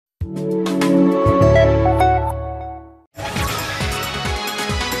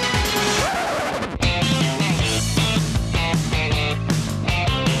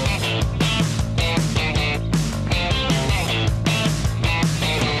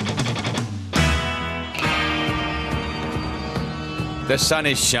The sun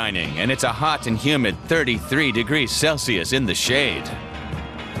is shining, and it's a hot and humid 33 degrees Celsius in the shade.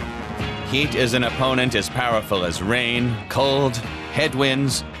 Heat is an opponent as powerful as rain, cold,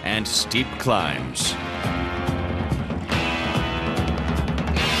 headwinds, and steep climbs.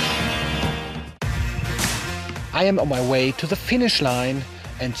 I am on my way to the finish line,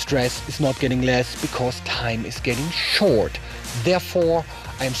 and stress is not getting less because time is getting short. Therefore,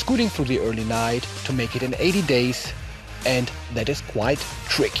 I am scooting through the early night to make it in 80 days, and that is quite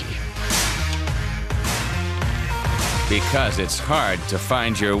tricky. Because it's hard to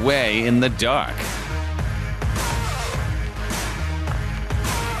find your way in the dark.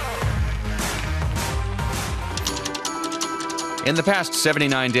 In the past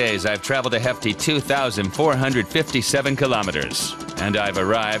 79 days, I've traveled a hefty 2,457 kilometers, and I've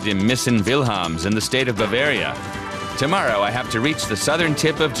arrived in Missen-Wilhams in the state of Bavaria. Tomorrow, I have to reach the southern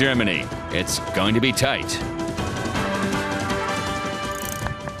tip of Germany. It's going to be tight.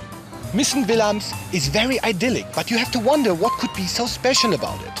 Missen-Wilhams is very idyllic, but you have to wonder what could be so special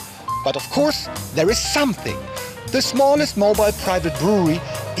about it. But of course, there is something. The smallest mobile private brewery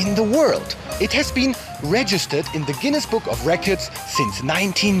in the world. It has been registered in the Guinness Book of Records since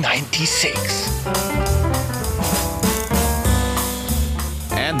 1996.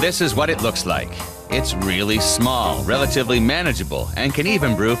 And this is what it looks like. It's really small, relatively manageable, and can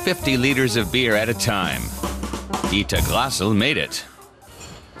even brew 50 liters of beer at a time. Dieter Glassel made it.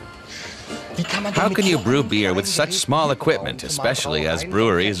 How can you brew beer with such small equipment, especially as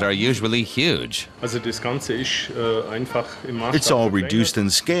breweries are usually huge? It's all reduced in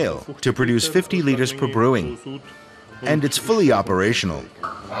scale to produce 50 liters per brewing, and it's fully operational.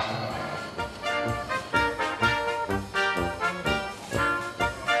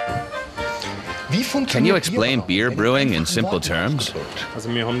 Can you explain beer brewing in simple terms?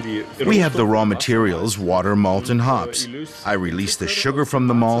 We have the raw materials, water, malt, and hops. I release the sugar from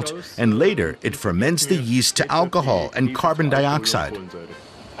the malt, and later it ferments the yeast to alcohol and carbon dioxide.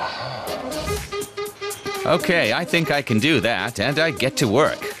 Okay, I think I can do that, and I get to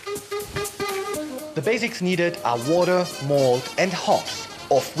work. The basics needed are water, malt, and hops.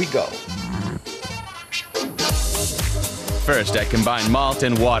 Off we go. First, I combine malt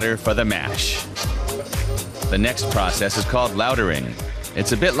and water for the mash. The next process is called laudering.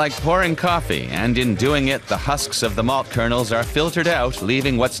 It's a bit like pouring coffee, and in doing it, the husks of the malt kernels are filtered out,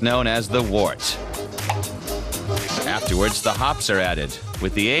 leaving what's known as the wort. Afterwards, the hops are added.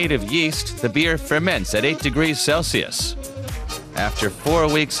 With the aid of yeast, the beer ferments at 8 degrees Celsius. After 4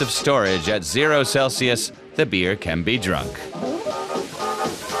 weeks of storage at 0 Celsius, the beer can be drunk.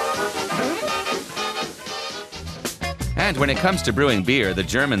 And when it comes to brewing beer, the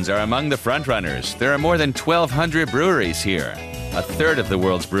Germans are among the frontrunners. There are more than 1,200 breweries here. A third of the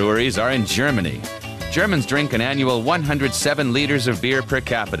world's breweries are in Germany. Germans drink an annual 107 liters of beer per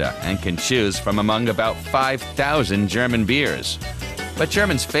capita and can choose from among about 5,000 German beers. But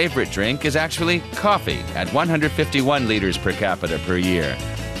Germans' favorite drink is actually coffee at 151 liters per capita per year.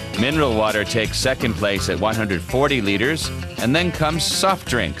 Mineral water takes second place at 140 liters, and then comes soft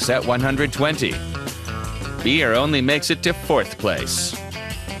drinks at 120. Beer only makes it to 4th place.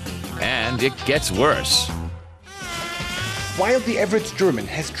 And it gets worse. While the average German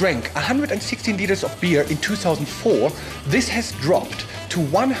has drank 116 liters of beer in 2004, this has dropped to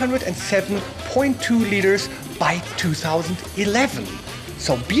 107.2 liters by 2011.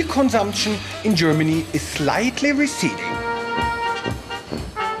 So beer consumption in Germany is slightly receding.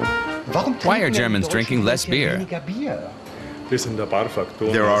 Why are Germans drinking less beer?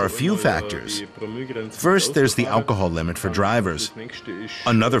 There are a few factors. First, there's the alcohol limit for drivers.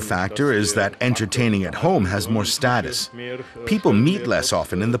 Another factor is that entertaining at home has more status. People meet less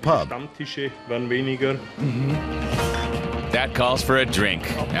often in the pub. That calls for a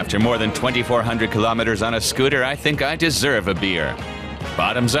drink. After more than 2,400 kilometers on a scooter, I think I deserve a beer.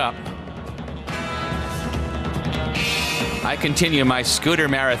 Bottoms up. I continue my scooter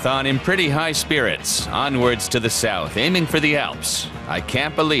marathon in pretty high spirits, onwards to the south, aiming for the Alps. I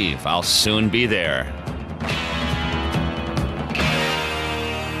can't believe I'll soon be there.